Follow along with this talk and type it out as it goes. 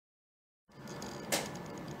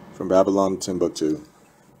From Babylon to Timbuktu,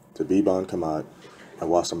 Tabiban, Kamant, and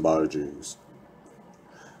Wasambara Jews.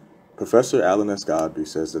 Professor Alan S. Godby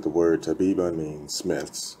says that the word Tabiban means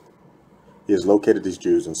smiths. He has located these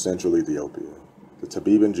Jews in central Ethiopia. The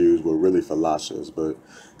Tabiban Jews were really falashas, but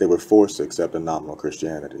they were forced to accept a nominal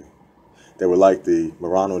Christianity. They were like the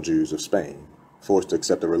Marrano Jews of Spain, forced to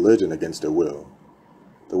accept a religion against their will.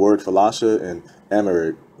 The word falasha in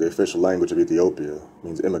Amharic, the official language of Ethiopia,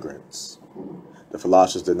 means immigrants. The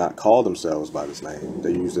falashas did not call themselves by this name.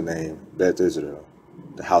 They used the name Bet Israel,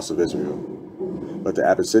 the house of Israel. But the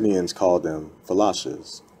Abyssinians called them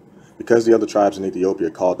falashas. Because the other tribes in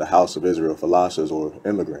Ethiopia called the house of Israel falashas or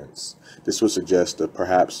immigrants, this would suggest that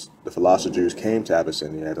perhaps the falasha Jews came to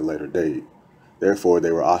Abyssinia at a later date. Therefore,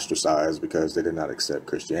 they were ostracized because they did not accept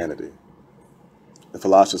Christianity. The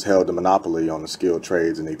falashas held a monopoly on the skilled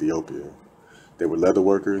trades in Ethiopia. They were leather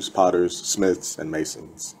workers, potters, smiths, and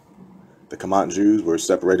masons. The Kamant Jews were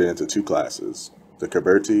separated into two classes: the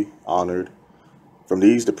Keberti, honored. From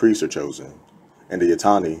these, the priests are chosen, and the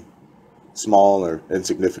Yatani, small or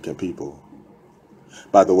insignificant people.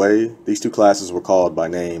 By the way, these two classes were called by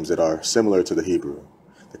names that are similar to the Hebrew.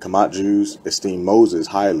 The Kamant Jews esteem Moses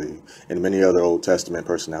highly and many other Old Testament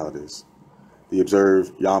personalities. They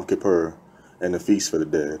observe Yom Kippur and the Feast for the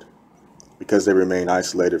Dead. Because they remain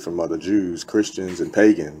isolated from other Jews, Christians, and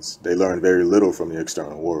pagans, they learn very little from the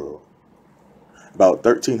external world. About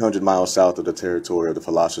 1,300 miles south of the territory of the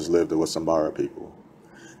falashas live the Wasambara people.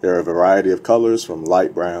 There are a variety of colors from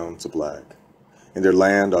light brown to black. In their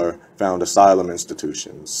land are found asylum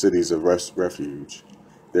institutions, cities of refuge.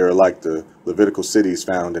 They are like the Levitical cities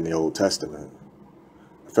found in the Old Testament.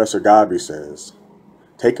 Professor Godby says,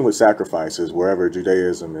 taken with sacrifices wherever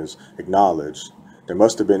Judaism is acknowledged, they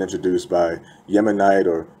must have been introduced by Yemenite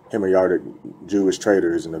or Himyaritic Jewish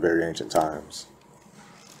traders in the very ancient times.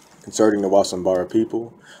 Concerning the Wasambara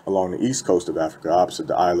people, along the east coast of Africa opposite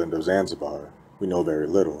the island of Zanzibar, we know very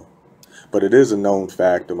little. But it is a known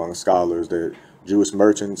fact among scholars that Jewish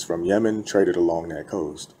merchants from Yemen traded along that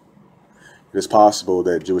coast. It is possible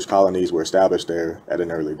that Jewish colonies were established there at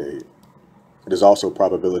an early date. It is also a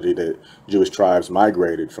probability that Jewish tribes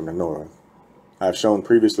migrated from the north. I have shown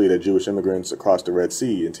previously that Jewish immigrants across the Red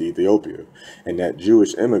Sea into Ethiopia, and that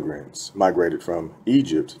Jewish immigrants migrated from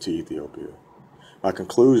Egypt to Ethiopia. My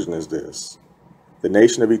conclusion is this: the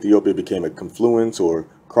nation of Ethiopia became a confluence or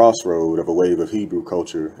crossroad of a wave of Hebrew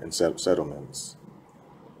culture and settlements.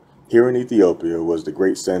 Here in Ethiopia was the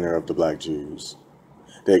great center of the black Jews.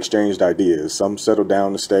 They exchanged ideas. Some settled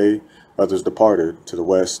down to stay, others departed to the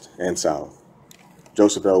west and south.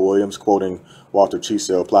 Joseph L. Williams, quoting Walter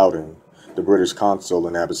Cecil Plowden, the British consul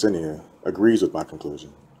in Abyssinia, agrees with my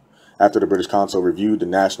conclusion. After the British consul reviewed the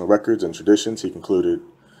national records and traditions, he concluded,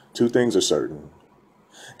 two things are certain: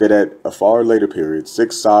 that at a far later period,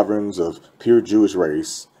 6 sovereigns of pure Jewish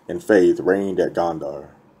race and faith reigned at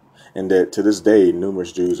Gondar, and that to this day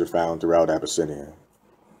numerous Jews are found throughout Abyssinia.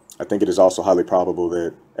 I think it is also highly probable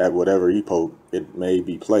that at whatever epoch it may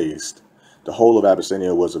be placed, the whole of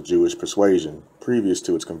Abyssinia was of Jewish persuasion previous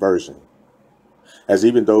to its conversion, as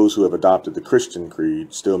even those who have adopted the Christian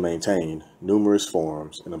creed still maintain numerous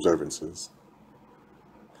forms and observances.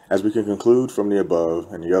 As we can conclude from the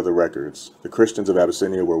above and the other records, the Christians of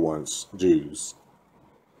Abyssinia were once Jews.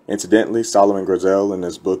 Incidentally, Solomon Grosel, in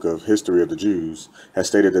his book of History of the Jews, has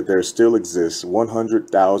stated that there still exists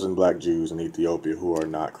 100,000 black Jews in Ethiopia who are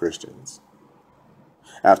not Christians.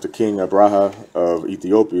 After King Abraha of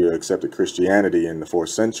Ethiopia accepted Christianity in the 4th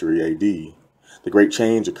century AD, the great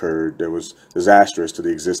change occurred that was disastrous to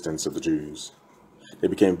the existence of the Jews. They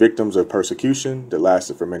became victims of persecution that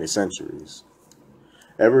lasted for many centuries.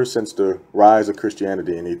 Ever since the rise of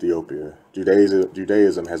Christianity in Ethiopia,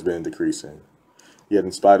 Judaism has been decreasing. Yet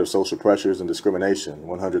in spite of social pressures and discrimination,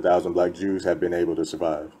 100,000 black Jews have been able to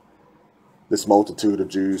survive. This multitude of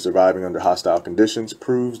Jews surviving under hostile conditions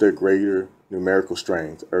proves their greater numerical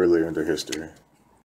strength earlier in their history.